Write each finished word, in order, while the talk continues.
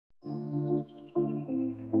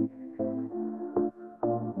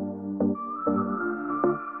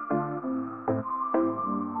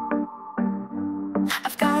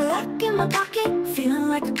my pocket, feeling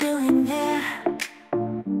like a billionaire.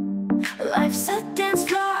 Life's a dance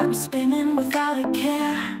floor, I'm spinning without a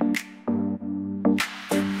care.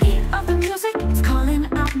 The beat of the music is calling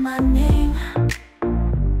out my name.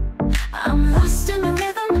 I'm lost in the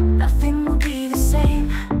rhythm, nothing will be the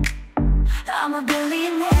same. I'm a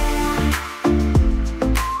billionaire.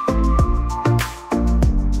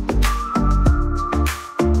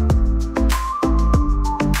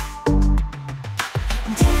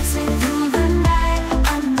 Dancing through the night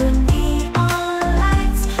under neon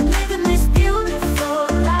lights, living this beautiful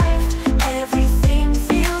life. Everything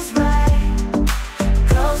feels right.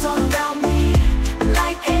 Girls all around me,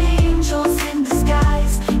 like angels in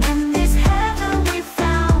disguise. In this heaven we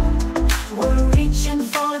found, we're reaching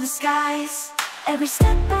for the skies. Every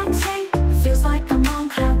step I take feels like I'm on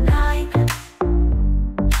cloud nine.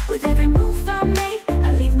 With every move I make,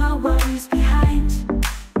 I leave my worries behind.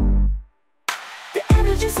 The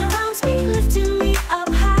energy surrounds me, lifting me up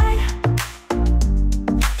high.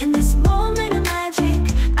 In this moment of magic,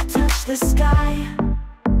 I touch the sky.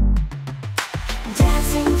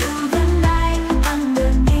 Dancing through the night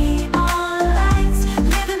under neon lights,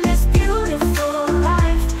 living this beautiful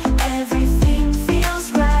life. Everything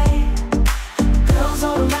feels right. Girls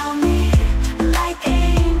all around me, like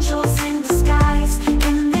angels in disguise.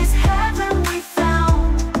 In this heaven we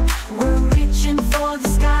found, we're reaching for the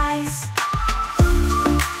skies.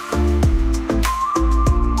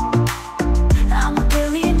 I'm a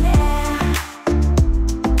billionaire.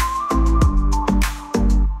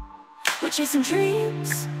 We're chasing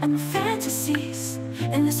dreams and fantasies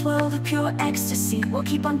in this world of pure ecstasy. We'll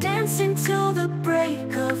keep on dancing till the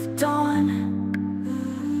break of dawn.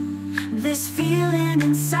 This feeling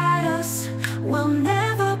inside us will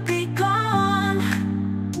never be gone.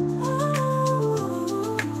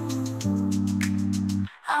 Ooh.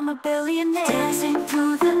 I'm a billionaire. Dancing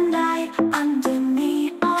through the night under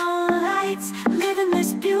neon lights,